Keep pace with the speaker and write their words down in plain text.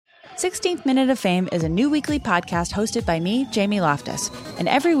16th Minute of Fame is a new weekly podcast hosted by me, Jamie Loftus. And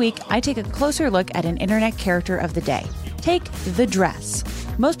every week, I take a closer look at an internet character of the day. Take the dress.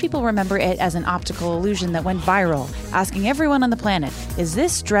 Most people remember it as an optical illusion that went viral, asking everyone on the planet, is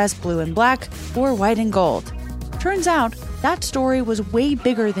this dress blue and black or white and gold? Turns out, that story was way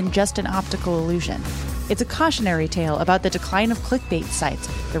bigger than just an optical illusion. It's a cautionary tale about the decline of clickbait sites,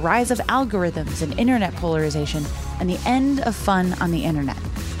 the rise of algorithms and internet polarization, and the end of fun on the internet.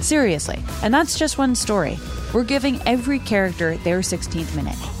 Seriously, and that's just one story. We're giving every character their 16th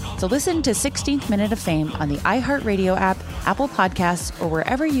minute. So listen to 16th Minute of Fame on the iHeartRadio app, Apple Podcasts, or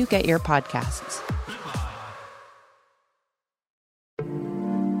wherever you get your podcasts.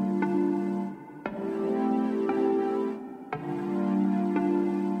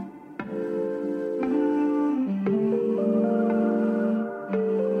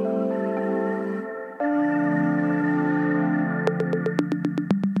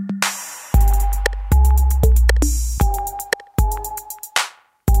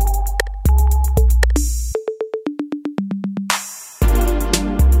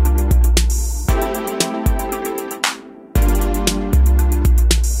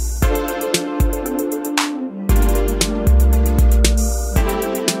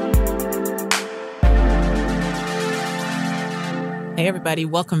 Hey, everybody.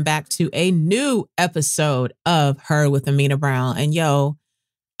 Welcome back to a new episode of Her with Amina Brown. And yo,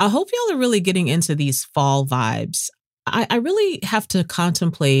 I hope y'all are really getting into these fall vibes. I really have to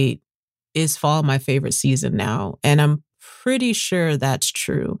contemplate, is fall my favorite season now? And I'm pretty sure that's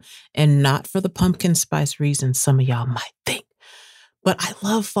true. And not for the pumpkin spice reasons some of y'all might think. But I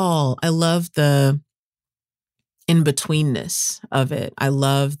love fall. I love the in-betweenness of it. I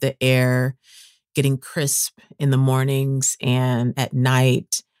love the air getting crisp in the mornings and at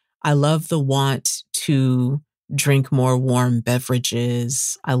night. I love the want to drink more warm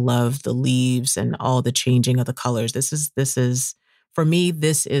beverages. I love the leaves and all the changing of the colors. This is for me,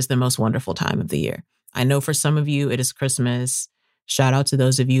 this is the most wonderful time of the year. I know for some of you, it is Christmas. Shout out to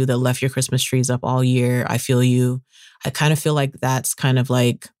those of you that left your Christmas trees up all year. I feel you. I kind of feel like that's kind of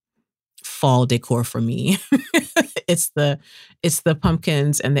like fall decor for me. It's the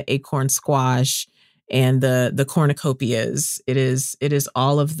pumpkins and the acorn squash and the cornucopias. It is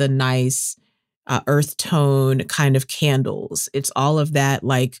all of the nice earth tone kind of candles. It's all of that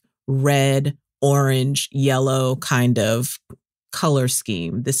like red, orange, yellow kind of color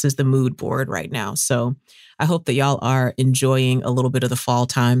scheme. This is the mood board right now. So I hope that y'all are enjoying a little bit of the fall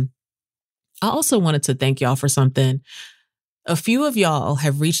time. I also wanted to thank y'all for something. A few of y'all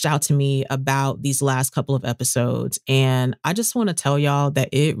have reached out to me about these last couple of episodes, and I just want to tell y'all that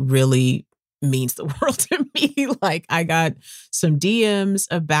it really means the world to me. Like, I got some DMs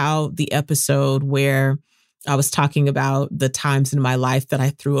about the episode where I was talking about the times in my life that I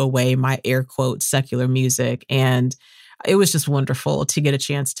threw away my air quote secular music, and it was just wonderful to get a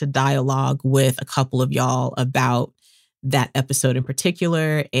chance to dialogue with a couple of y'all about that episode in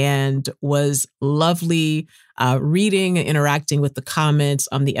particular, and was lovely reading and interacting with the comments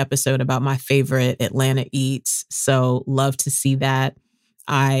on the episode about my favorite Atlanta eats. So love to see that.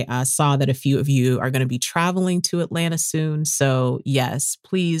 I saw that a few of you are going to be traveling to Atlanta soon. So yes,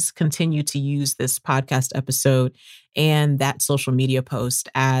 please continue to use this podcast episode and that social media post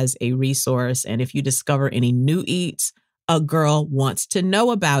as a resource. And if you discover any new eats, a girl wants to know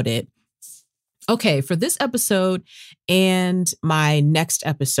about it. Okay, for this episode and my next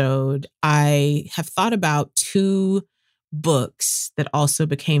episode, I have thought about two books that also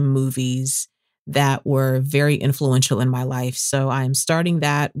became movies that were very influential in my life. So I'm starting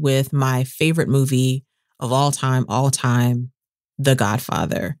that with my favorite movie of all time, The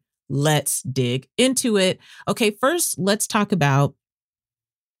Godfather. Let's dig into it. Okay, first, let's talk about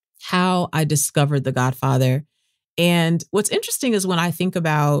how I discovered The Godfather. And what's interesting is when I think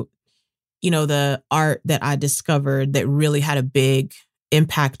about the art that I discovered that really had a big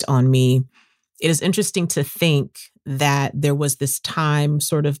impact on me, it is interesting to think that there was this time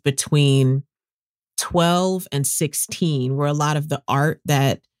sort of between 12 and 16 where a lot of the art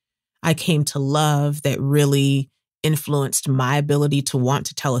that I came to love that really influenced my ability to want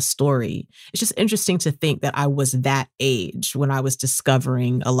to tell a story. It's just interesting to think that I was that age when I was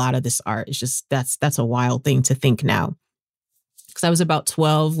discovering a lot of this art. It's just, that's a wild thing to think now. Because I was about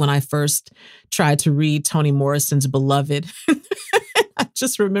 12 when I first tried to read Toni Morrison's Beloved. I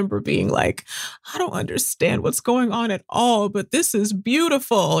just remember being like, I don't understand what's going on at all, but this is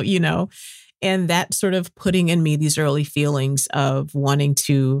beautiful, and that sort of putting in me these early feelings of wanting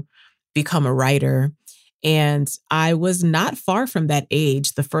to become a writer. And I was not far from that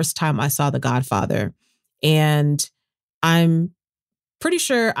age the first time I saw The Godfather. And I'm pretty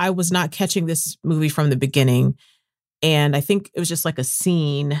sure I was not catching this movie from the beginning. And I think it was just like a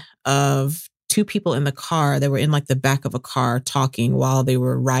scene of two people in the car that were in like the back of a car talking while they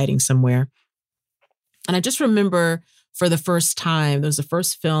were riding somewhere. And I just remember for the first time, it was the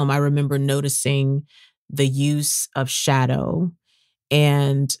first film I remember noticing the use of shadow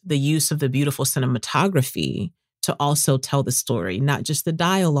and the use of the beautiful cinematography to also tell the story, not just the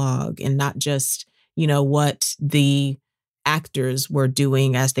dialogue and not just, what the actors were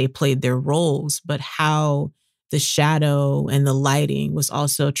doing as they played their roles, but how the shadow and the lighting was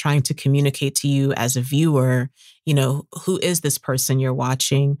also trying to communicate to you as a viewer, who is this person you're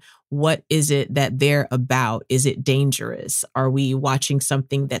watching? What is it that they're about? Is it dangerous? Are we watching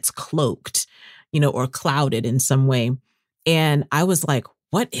something that's cloaked, or clouded in some way? And I was like,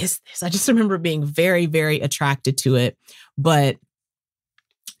 what is this? I just remember being very, very attracted to it. But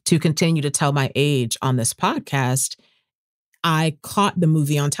to continue to tell my age on this podcast, I caught the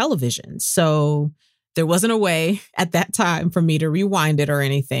movie on television. So there wasn't a way at that time for me to rewind it or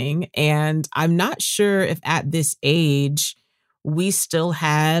anything. And I'm not sure if at this age we still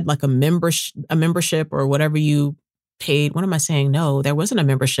had like a membership or whatever you paid. What am I saying? No, there wasn't a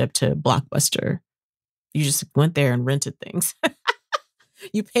membership to Blockbuster. You just went there and rented things.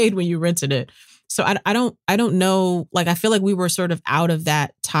 You paid when you rented it. So I don't know. Like, I feel like we were sort of out of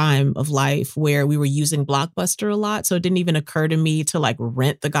that time of life where we were using Blockbuster a lot. So it didn't even occur to me to like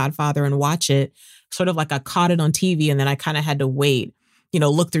rent The Godfather and watch it. Sort of like I caught it on TV and then I kind of had to wait,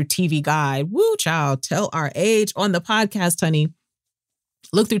 look through TV Guide. Woo, child, tell our age on the podcast, honey.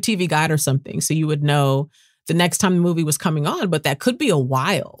 Look through TV Guide or something so you would know the next time the movie was coming on, but that could be a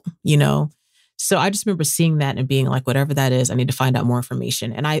while, So I just remember seeing that and being like, whatever that is, I need to find out more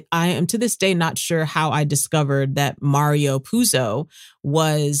information. And I am to this day not sure how I discovered that Mario Puzo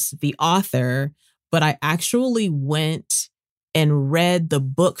was the author, but I actually went and read the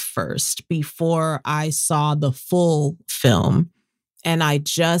book first before I saw the full film. And I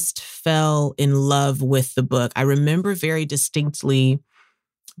just fell in love with the book. I remember very distinctly,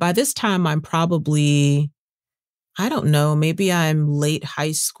 by this time, I'm probably, I don't know, maybe I'm late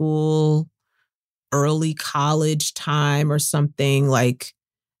high school, early college time or something. Like,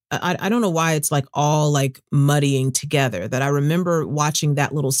 I don't know why it's like all like muddying together, that I remember watching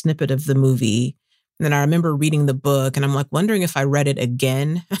that little snippet of the movie. And then I remember reading the book and I'm like wondering if I read it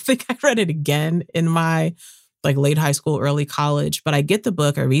again. I think I read it again in my like late high school, early college, but I get the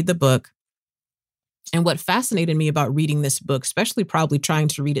book, I read the book. And what fascinated me about reading this book, especially probably trying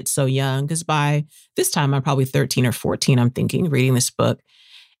to read it so young, because by this time I'm probably 13 or 14, I'm thinking, reading this book.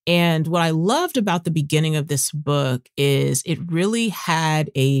 And what I loved about the beginning of this book is it really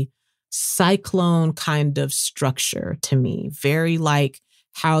had a cyclone kind of structure to me, very like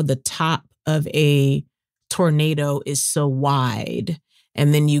how the top of a tornado is so wide.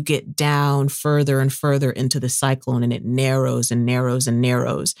 And then you get down further and further into the cyclone and it narrows and narrows and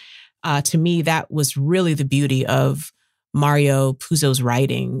narrows. To me, that was really the beauty of Mario Puzo's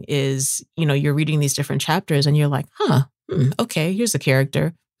writing is, you're reading these different chapters and you're like, okay, here's a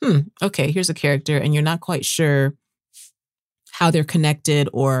character. Okay, here's a character. And you're not quite sure how they're connected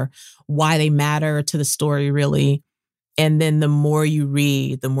or why they matter to the story, really. And then the more you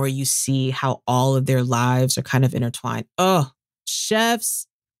read, the more you see how all of their lives are kind of intertwined. Oh, chef's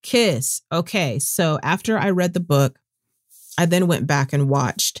kiss. Okay, so after I read the book, I then went back and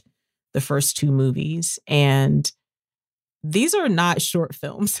watched the first two movies. And these are not short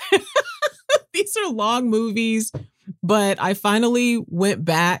films. These are long movies. But I finally went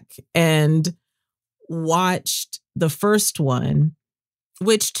back and watched the first one,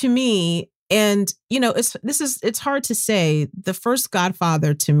 which to me, and it's hard to say. The first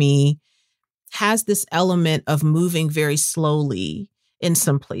Godfather to me has this element of moving very slowly in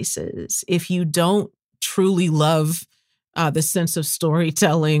some places. If you don't truly love the sense of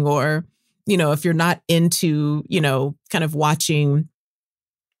storytelling, or if you're not into kind of watching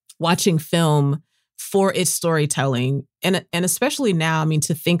film for its storytelling. And especially now, I mean,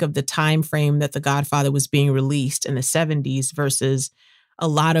 to think of the time frame that The Godfather was being released in the 70s versus a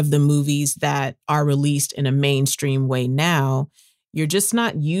lot of the movies that are released in a mainstream way now, you're just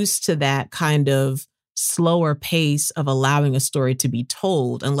not used to that kind of slower pace of allowing a story to be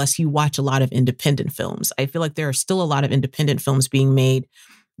told unless you watch a lot of independent films. I feel like there are still a lot of independent films being made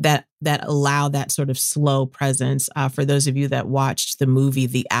that allow that sort of slow presence. For those of you that watched the movie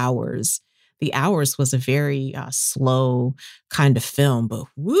The Hours was a very slow kind of film, but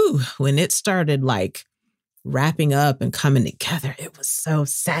when it started like wrapping up and coming together, it was so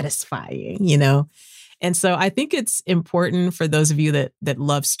satisfying, And so I think it's important for those of you that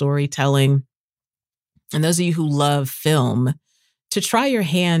love storytelling and those of you who love film to try your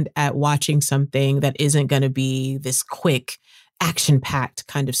hand at watching something that isn't going to be this quick, action-packed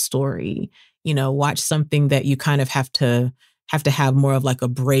kind of story. Watch something that you kind of have to have more of like a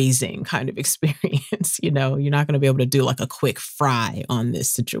braising kind of experience. You're not going to be able to do like a quick fry on this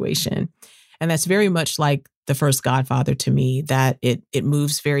situation. And that's very much like the first Godfather to me, that it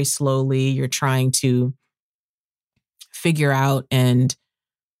moves very slowly. You're trying to figure out and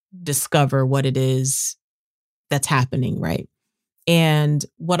discover what it is that's happening, right? And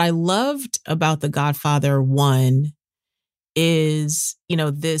what I loved about The Godfather 1 is,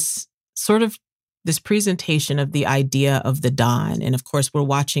 this presentation of the idea of the Don. And of course, we're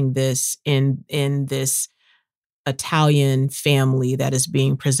watching this in this Italian family that is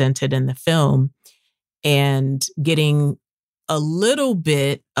being presented in the film, and getting a little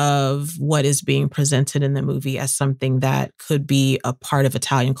bit of what is being presented in the movie as something that could be a part of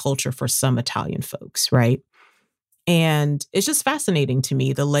Italian culture for some Italian folks, right? And it's just fascinating to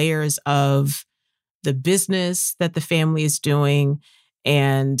me, the layers of the business that the family is doing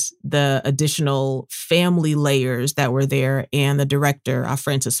and the additional family layers that were there. And the director,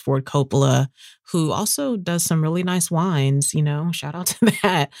 Francis Ford Coppola, who also does some really nice wines, shout out to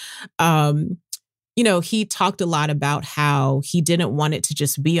that. He talked a lot about how he didn't want it to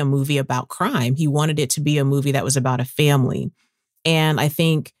just be a movie about crime. He wanted it to be a movie that was about a family. And I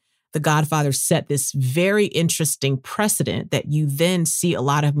think The Godfather set this very interesting precedent that you then see a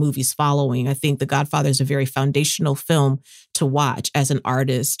lot of movies following. I think The Godfather is a very foundational film to watch as an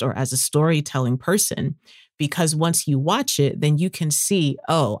artist or as a storytelling person, because once you watch it, then you can see,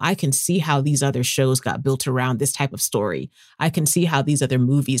 oh, I can see how these other shows got built around this type of story. I can see how these other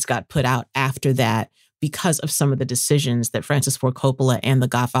movies got put out after that because of some of the decisions that Francis Ford Coppola and the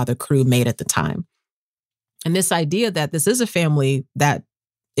Godfather crew made at the time. And this idea that this is a family that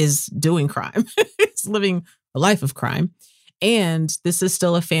is doing crime, it's living a life of crime. And this is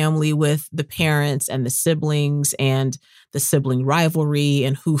still a family with the parents and the siblings and the sibling rivalry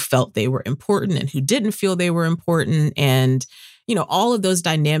and who felt they were important and who didn't feel they were important. And, all of those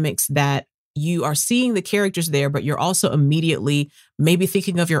dynamics that you are seeing the characters there, but you're also immediately maybe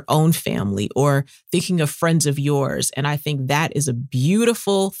thinking of your own family or thinking of friends of yours. And I think that is a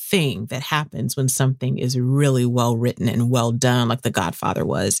beautiful thing that happens when something is really well written and well done, like The Godfather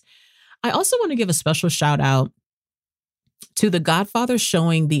was. I also want to give a special shout out to The Godfather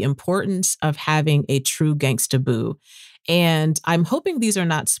showing the importance of having a true gangsta boo. And I'm hoping these are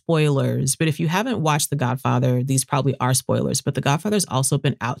not spoilers, but if you haven't watched The Godfather, these probably are spoilers. But The Godfather's also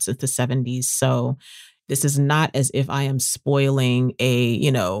been out since the 70s. So this is not as if I am spoiling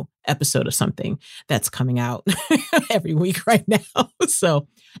a, episode of something that's coming out every week right now. So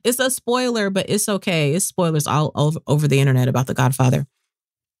it's a spoiler, but it's okay. It's spoilers all over the internet about The Godfather.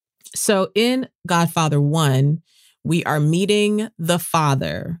 So in Godfather 1, we are meeting the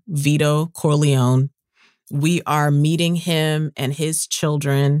father, Vito Corleone. We are meeting him and his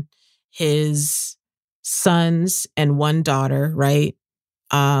children, his sons and one daughter, right?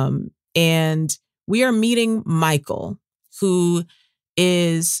 And we are meeting Michael, who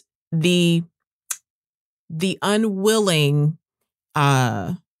is the unwilling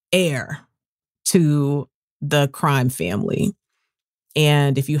heir to the crime family.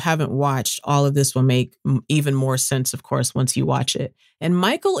 And if you haven't watched, all of this will make even more sense, of course, once you watch it. And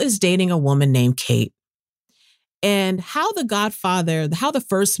Michael is dating a woman named Kate. And how the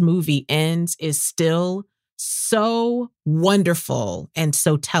first movie ends is still so wonderful and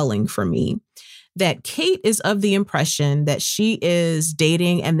so telling for me, that Kate is of the impression that she is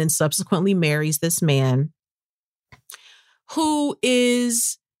dating and then subsequently marries this man who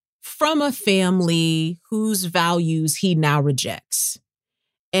is from a family whose values he now rejects.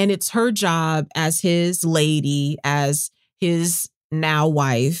 And it's her job as his lady, as his now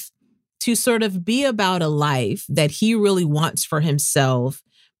wife, to sort of be about a life that he really wants for himself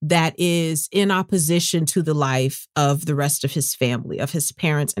that is in opposition to the life of the rest of his family, of his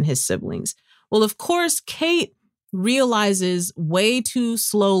parents and his siblings. Well, of course, Kate realizes way too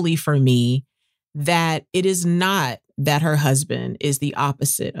slowly for me that it is not that her husband is the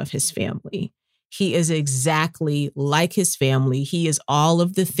opposite of his family. He is exactly like his family. He is all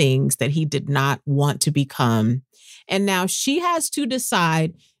of the things that he did not want to become. And now she has to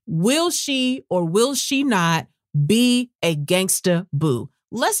decide, will she or will she not be a gangsta boo?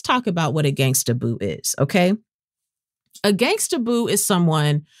 Let's talk about what a gangsta boo is, okay? A gangsta boo is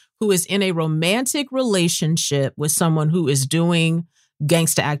someone who is in a romantic relationship with someone who is doing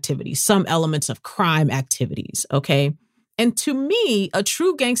gangsta activities, some elements of crime activities, okay? And to me, a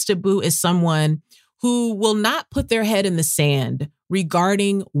true gangsta boo is someone who will not put their head in the sand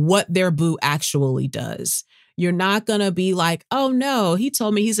regarding what their boo actually does. You're not going to be like, oh no, he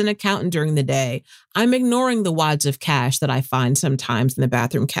told me he's an accountant during the day. I'm ignoring the wads of cash that I find sometimes in the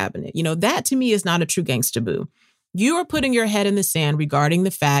bathroom cabinet. That to me is not a true gangsta boo. You are putting your head in the sand regarding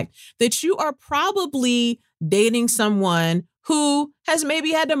the fact that you are probably dating someone who has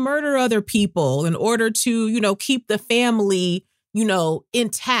maybe had to murder other people in order to, keep the family,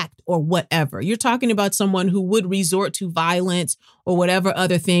 intact or whatever. You're talking about someone who would resort to violence or whatever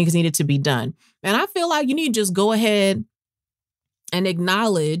other things needed to be done. And I feel like you need to just go ahead and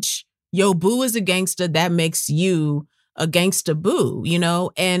acknowledge your boo is a gangster. That makes you a gangsta boo,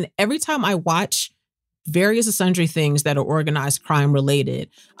 And every time I watch various and sundry things that are organized crime related,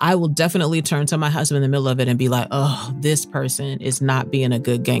 I will definitely turn to my husband in the middle of it and be like, oh, this person is not being a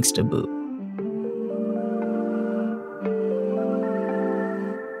good gangsta boo.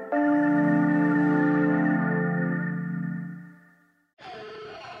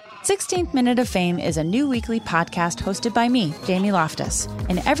 "16th Minute of Fame" is a new weekly podcast hosted by me, Jamie Loftus.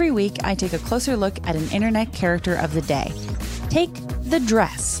 And every week, I take a closer look at an internet character of the day. Take the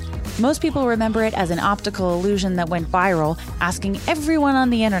dress. Most people remember it as an optical illusion that went viral, asking everyone on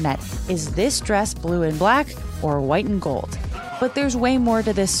the internet, is this dress blue and black or white and gold? But there's way more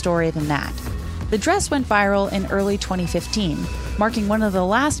to this story than that. The dress went viral in early 2015, marking one of the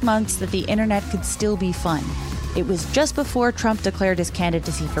last months that the internet could still be fun. It was just before Trump declared his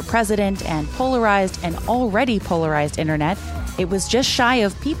candidacy for president, and polarized an already polarized internet. It was just shy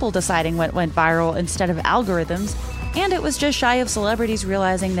of people deciding what went viral instead of algorithms, and it was just shy of celebrities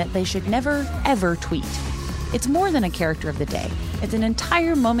realizing that they should never, ever tweet. It's more than a character of the day. It's an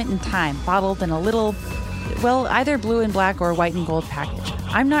entire moment in time bottled in a little, either blue and black or white and gold package.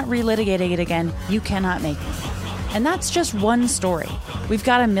 I'm not relitigating it again. You cannot make me. And that's just one story. We've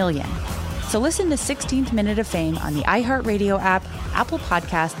got a million. So listen to 16th Minute of Fame on the iHeartRadio app, Apple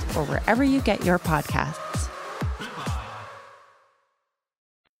Podcasts, or wherever you get your podcasts.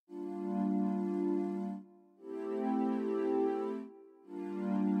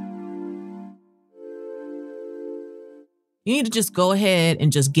 You need to just go ahead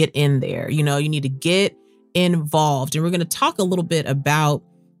and just get in there. You need to get involved. And we're going to talk a little bit about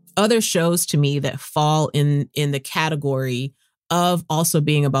other shows to me that fall in the category of also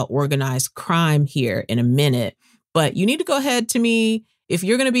being about organized crime here in a minute. But you need to go ahead to me. If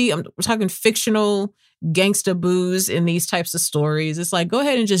you're going to we're talking fictional gangsta boos in these types of stories, it's like, go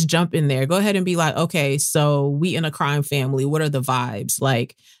ahead and just jump in there. Go ahead and be like, okay, so we in a crime family. What are the vibes?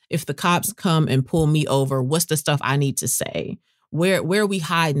 Like, if the cops come and pull me over, what's the stuff I need to say? Where are we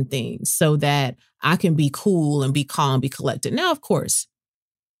hiding things so that I can be cool and be calm, be collected? Now, of course,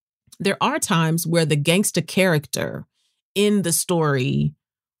 there are times where the gangsta character in the story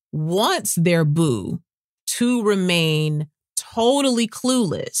wants their boo to remain totally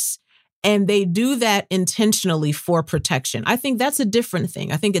clueless. And they do that intentionally for protection. I think that's a different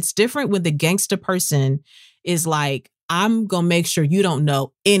thing. I think it's different when the gangster person is like, I'm going to make sure you don't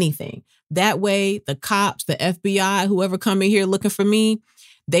know anything. That way, the cops, the FBI, whoever come in here looking for me,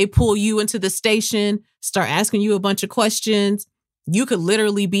 they pull you into the station, start asking you a bunch of questions. You could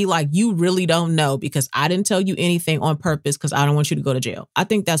literally be like, you really don't know because I didn't tell you anything on purpose because I don't want you to go to jail. I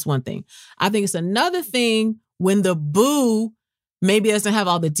think that's one thing. I think it's another thing when the boo maybe doesn't have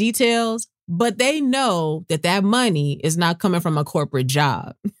all the details, but they know that that money is not coming from a corporate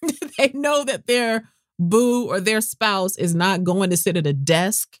job. They know that their boo or their spouse is not going to sit at a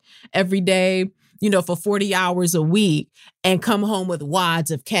desk every day, for 40 hours a week and come home with wads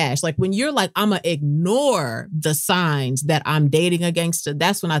of cash. Like when you're like, I'm going to ignore the signs that I'm dating a gangster,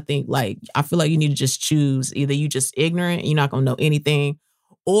 that's when I think I feel like you need to just choose. Either you just ignorant, you're not going to know anything,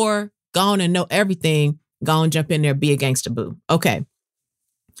 or go on and know everything, go on, jump in there, be a gangster boo. Okay.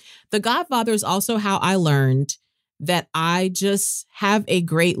 The Godfather is also how I learned that I just have a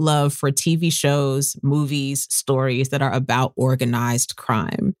great love for TV shows, movies, stories that are about organized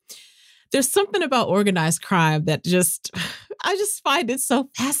crime. There's something about organized crime that I just find it so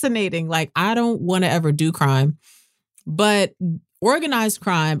fascinating. Like, I don't want to ever do crime, but organized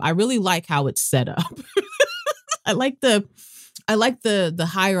crime, I really like how it's set up. I like the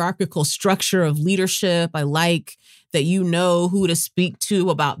hierarchical structure of leadership. I like that you know who to speak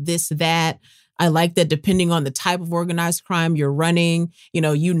to about this, that. I like that depending on the type of organized crime you're running,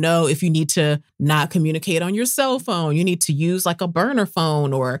 if you need to not communicate on your cell phone, you need to use like a burner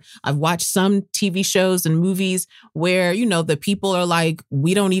phone. Or I've watched some TV shows and movies where, the people are like,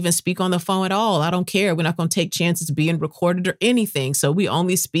 we don't even speak on the phone at all. I don't care. We're not going to take chances being recorded or anything. So we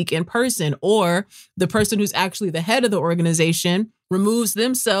only speak in person. Or the person who's actually the head of the organization removes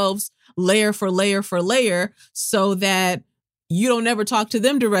themselves layer for layer for layer so that you don't ever talk to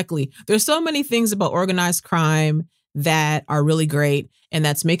them directly. There's so many things about organized crime that are really great. And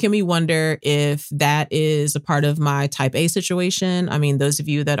that's making me wonder if that is a part of my type A situation. I mean, those of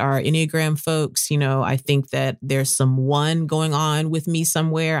you that are Enneagram folks, I think that there's some one going on with me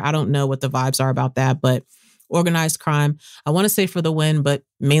somewhere. I don't know what the vibes are about that, but organized crime, I want to say for the win, but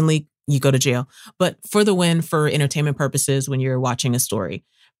mainly you go to jail. But for the win, for entertainment purposes, when you're watching a story.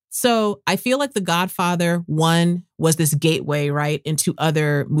 So I feel like The Godfather 1 was this gateway, right, into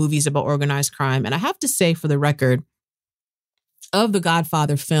other movies about organized crime. And I have to say, for the record, of the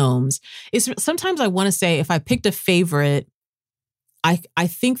Godfather films, sometimes I want to say if I picked a favorite, I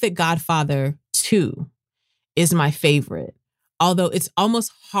think that Godfather 2 is my favorite. Although it's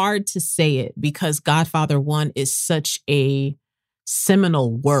almost hard to say it because Godfather 1 is such a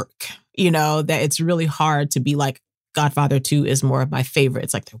seminal work, that it's really hard to be like, Godfather 2 is more of my favorite.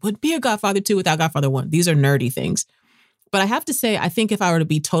 It's like there wouldn't be a Godfather 2 without Godfather 1. These are nerdy things. But I have to say, I think if I were to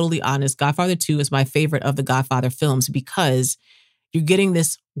be totally honest, Godfather 2 is my favorite of the Godfather films because you're getting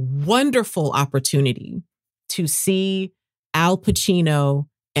this wonderful opportunity to see Al Pacino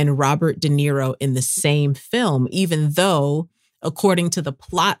and Robert De Niro in the same film, even though, according to the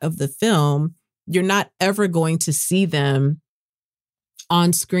plot of the film, you're not ever going to see them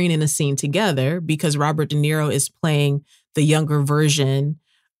on screen in a scene together because Robert De Niro is playing the younger version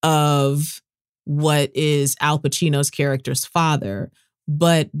of what is Al Pacino's character's father.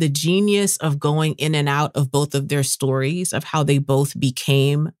 But the genius of going in and out of both of their stories, of how they both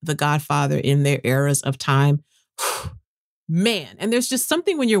became the Godfather in their eras of time, man. And there's just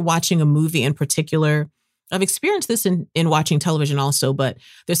something when you're watching a movie in particular. I've experienced this in watching television also, but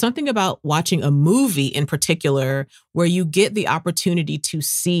there's something about watching a movie in particular where you get the opportunity to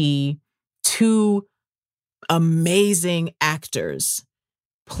see two amazing actors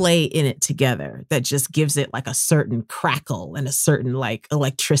play in it together that just gives it like a certain crackle and a certain like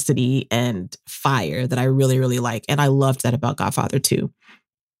electricity and fire that I really, really like. And I loved that about Godfather 2.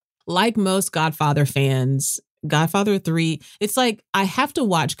 Like most Godfather fans, Godfather 3, it's like I have to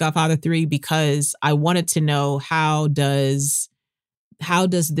watch Godfather 3 because I wanted to know how does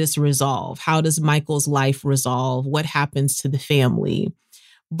this resolve? How does Michael's life resolve? What happens to the family?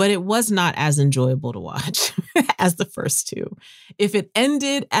 But it was not as enjoyable to watch as the first two. If it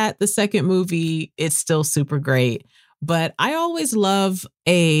ended at the second movie, it's still super great. But I always love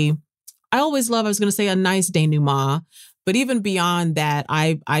a nice denouement. But even beyond that,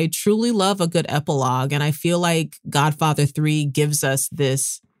 I truly love a good epilogue. And I feel like Godfather 3 gives us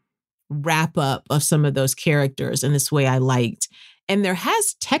this wrap up of some of those characters in this way I liked. And there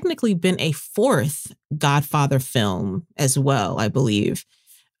has technically been a fourth Godfather film as well, I believe.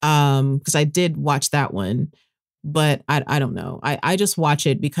 Because I did watch that one, but I don't know. I just watch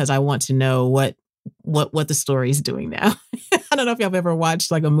it because I want to know what the story is doing now. I don't know if y'all have ever watched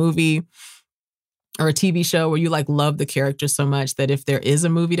like a movie or a TV show where you like love the characters so much that if there is a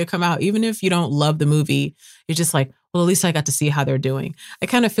movie to come out, even if you don't love the movie, you're just like, well, at least I got to see how they're doing. I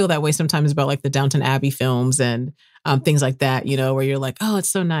kind of feel that way sometimes about like the Downton Abbey films and things like that, where you're like, oh, it's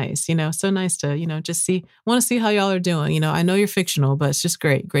so nice, so nice to, just want to see how y'all are doing. I know you're fictional, but it's just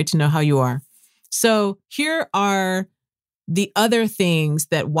great to know how you are. So here are the other things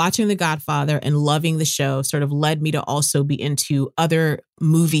that watching The Godfather and loving the show sort of led me to also be into other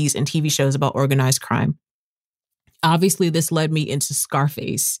movies and TV shows about organized crime. Obviously, this led me into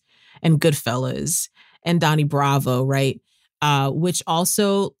Scarface and Goodfellas and Donnie Bravo, right? Which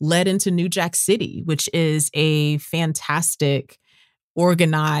also led into New Jack City, which is a fantastic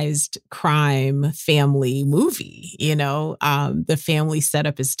organized crime family movie. The family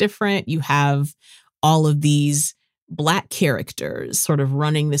setup is different. You have all of these Black characters sort of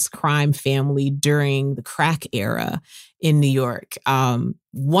running this crime family during the crack era in New York.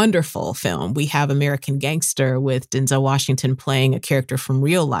 Wonderful film. We have American Gangster with Denzel Washington playing a character from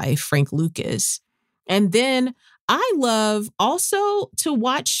real life, Frank Lucas. And then I love also to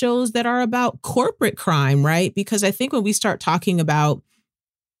watch shows that are about corporate crime, right? Because I think when we start talking about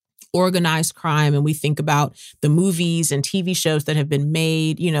organized crime and we think about the movies and TV shows that have been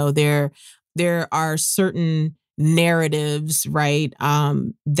made, there are certain narratives, right,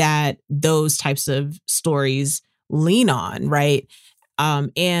 that those types of stories lean on, right?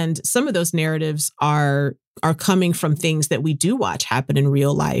 And some of those narratives are coming from things that we do watch happen in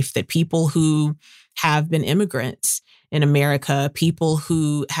real life, that people who have been immigrants in America, people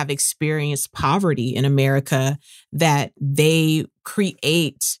who have experienced poverty in America, that they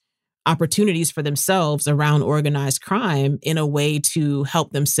create opportunities for themselves around organized crime in a way to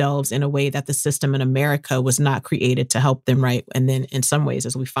help themselves in a way that the system in America was not created to help them, right? And then in some ways,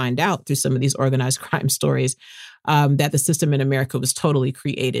 as we find out through some of these organized crime stories, that the system in America was totally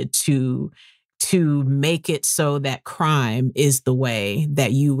created to make it so that crime is the way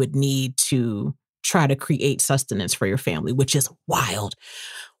that you would need to try to create sustenance for your family, which is wild,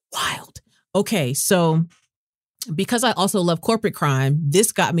 wild. Okay, so because I also love corporate crime,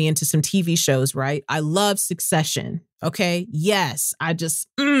 this got me into some TV shows, right? I love Succession. Okay. Yes.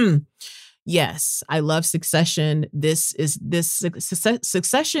 Yes, I love Succession.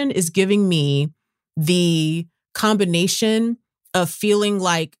 Succession is giving me the combination of feeling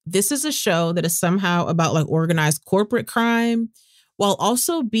like this is a show that is somehow about like organized corporate crime while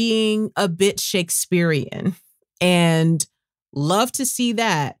also being a bit Shakespearean, and love to see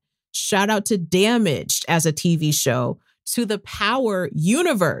that. Shout out to Damaged as a TV show, to the Power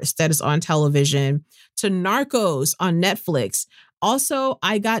universe that is on television, to Narcos on Netflix. Also,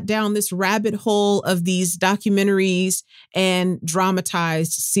 I got down this rabbit hole of these documentaries and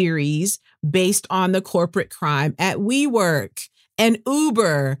dramatized series based on the corporate crime at WeWork and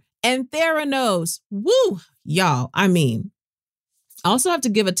Uber and Theranos. Woo, y'all. I mean, I also have to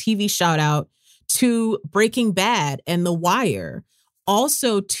give a TV shout out to Breaking Bad and The Wire.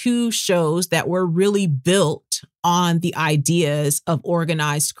 Also, two shows that were really built on the ideas of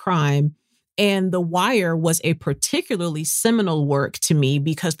organized crime. And The Wire was a particularly seminal work to me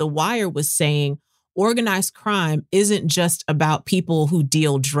because The Wire was saying organized crime isn't just about people who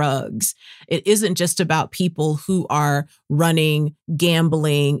deal drugs. It isn't just about people who are running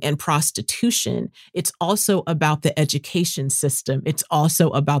gambling and prostitution. It's also about the education system. It's also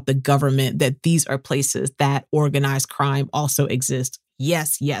about the government, that these are places that organized crime also exists.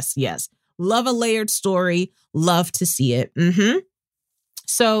 Yes, yes, yes. Love a layered story. Love to see it.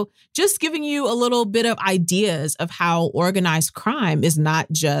 So just giving you a little bit of ideas of how organized crime is not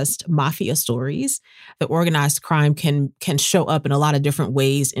just mafia stories. That organized crime can show up in a lot of different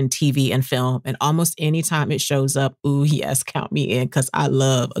ways in TV and film. And almost anytime it shows up, ooh, yes, count me in, because I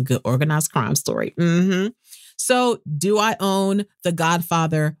love a good organized crime story. So do I own the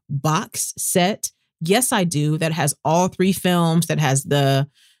Godfather box set? Yes, I do. That has all three films, that has the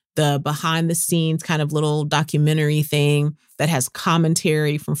behind the scenes kind of little documentary thing, that has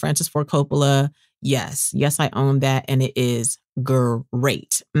commentary from Francis Ford Coppola. Yes, I own that. And it is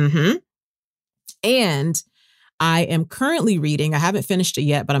great. And I am currently reading, I haven't finished it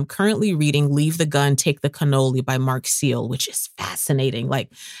yet, but I'm currently reading Leave the Gun, Take the Cannoli by Mark Seal, which is fascinating.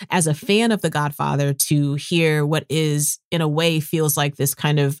 Like, as a fan of The Godfather, to hear what is, in a way, feels like this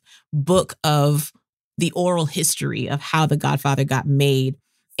kind of book of the oral history of how The Godfather got made.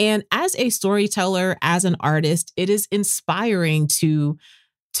 And as a storyteller, as an artist, it is inspiring to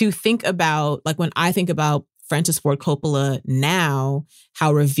think about, like, when I think about Francis Ford Coppola now,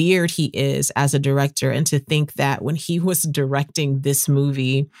 how revered he is as a director, and to think that when he was directing this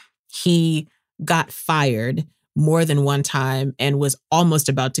movie, he got fired more than one time and was almost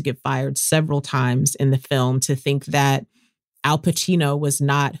about to get fired several times in the film, to think that Al Pacino was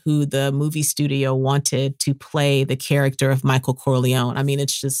not who the movie studio wanted to play the character of Michael Corleone. I mean,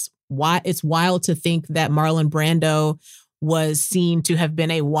 it's wild to think that Marlon Brando was seen to have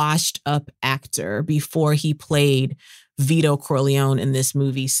been a washed up actor before he played Vito Corleone in this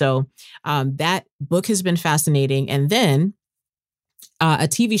movie. So that book has been fascinating. And then a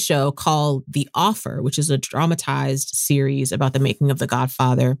TV show called The Offer, which is a dramatized series about the making of The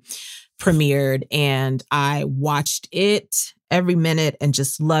Godfather, premiered, and I watched it every minute and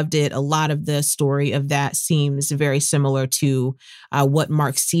just loved it. A lot of the story of that seems very similar to what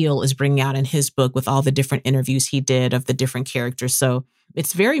Mark Seal is bringing out in his book, with all the different interviews he did of the different characters. So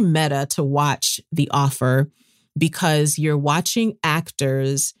it's very meta to watch The Offer, because you're watching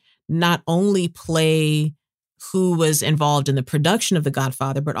actors not only play who was involved in the production of The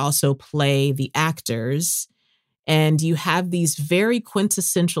Godfather, but also play the actors. And you have these very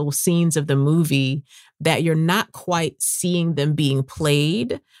quintessential scenes of the movie that you're not quite seeing them being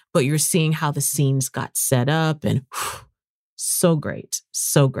played, but you're seeing how the scenes got set up. And so great,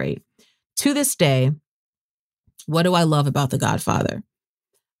 so great. To this day, what do I love about The Godfather?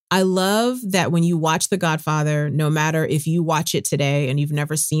 I love that when you watch The Godfather, no matter if you watch it today and you've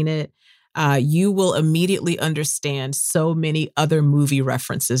never seen it, you will immediately understand so many other movie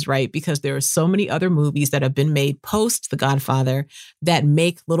references, right? Because there are so many other movies that have been made post The Godfather that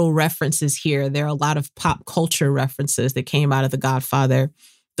make little references here. There are a lot of pop culture references that came out of The Godfather.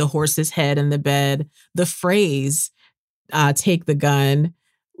 The horse's head in the bed, the phrase, take the gun,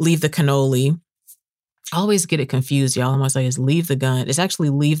 leave the cannoli. I always get it confused, y'all. I'm always like, it's leave the gun. It's actually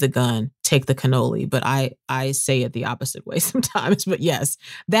leave the gun, take the cannoli. But I say it the opposite way sometimes. But yes,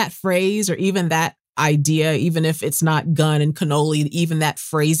 that phrase or even that idea, even if it's not gun and cannoli, even that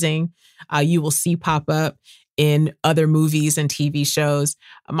phrasing, you will see pop up in other movies and TV shows.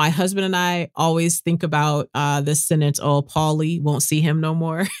 My husband and I always think about this sentence, oh, Paulie, won't see him no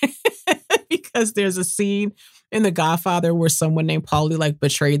more. Because there's a scene in The Godfather where someone named Paulie like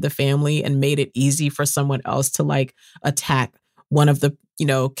betrayed the family and made it easy for someone else to like attack one of the,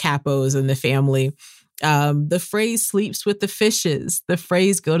 capos in the family. The phrase sleeps with the fishes, the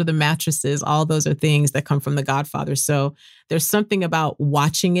phrase go to the mattresses, all those are things that come from The Godfather. So there's something about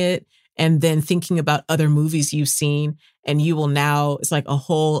watching it and then thinking about other movies you've seen, and you will now, it's like a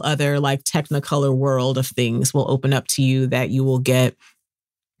whole other like Technicolor world of things will open up to you that you will get.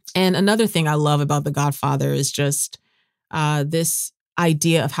 And another thing I love about The Godfather is just this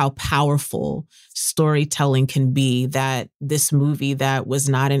idea of how powerful storytelling can be, that this movie that was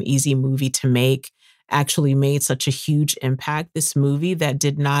not an easy movie to make actually made such a huge impact. This movie that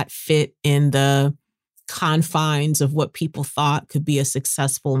did not fit in the confines of what people thought could be a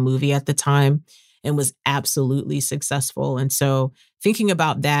successful movie at the time and was absolutely successful. And so thinking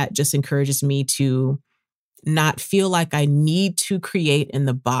about that just encourages me to not feel like I need to create in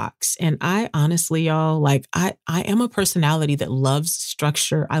the box. And I honestly, y'all, like I am a personality that loves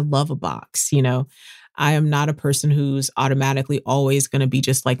structure. I love a box, I am not a person who's automatically always going to be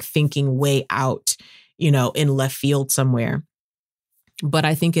just like thinking way out, in left field somewhere. But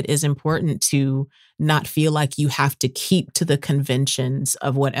I think it is important to not feel like you have to keep to the conventions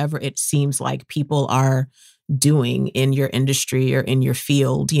of whatever it seems like people are doing in your industry or in your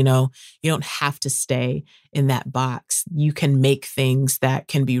field. You don't have to stay in that box. You can make things that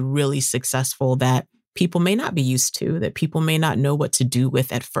can be really successful that people may not be used to, that people may not know what to do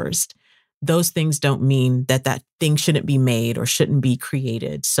with at first. Those things don't mean that that thing shouldn't be made or shouldn't be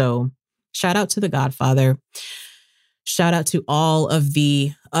created. So shout out to The Godfather. Shout out to all of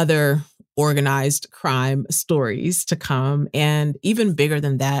the other organized crime stories to come. And even bigger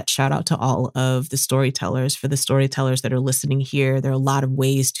than that, shout out to all of the storytellers. For the storytellers that are listening here, there are a lot of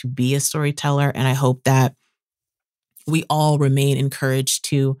ways to be a storyteller. And I hope that we all remain encouraged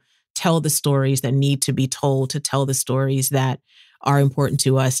to tell the stories that need to be told, to tell the stories that are important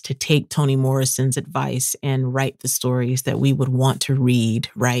to us, to take Toni Morrison's advice and write the stories that we would want to read,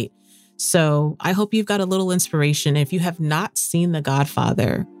 right? So I hope you've got a little inspiration. If you have not seen The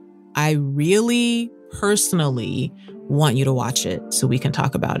Godfather, I really personally want you to watch it so we can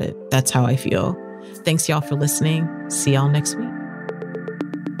talk about it. That's how I feel. Thanks y'all for listening. See y'all next week.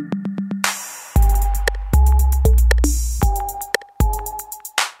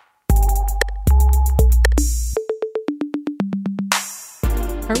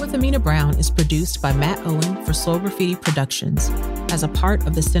 Her with Amina Brown is produced by Matt Owen for Soul Graffiti Productions as a part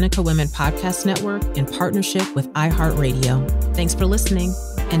of the Seneca Women Podcast Network in partnership with iHeartRadio. Thanks for listening.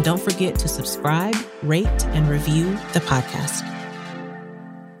 And don't forget to subscribe, rate, and review the podcast.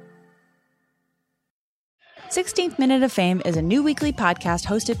 16th Minute of Fame is a new weekly podcast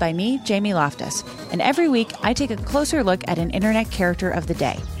hosted by me, Jamie Loftus. And every week, I take a closer look at an internet character of the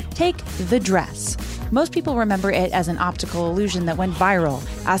day. Take The Dress. Most people remember it as an optical illusion that went viral,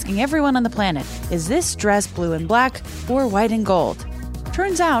 asking everyone on the planet, is this dress blue and black or white and gold?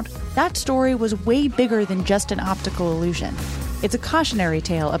 Turns out, that story was way bigger than just an optical illusion. It's a cautionary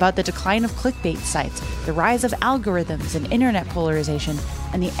tale about the decline of clickbait sites, the rise of algorithms and internet polarization,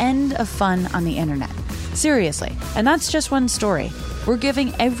 and the end of fun on the internet. Seriously, and that's just one story. We're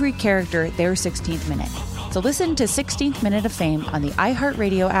giving every character their 16th minute. So listen to 16th Minute of Fame on the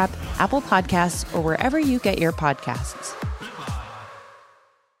iHeartRadio app, Apple Podcasts, or wherever you get your podcasts.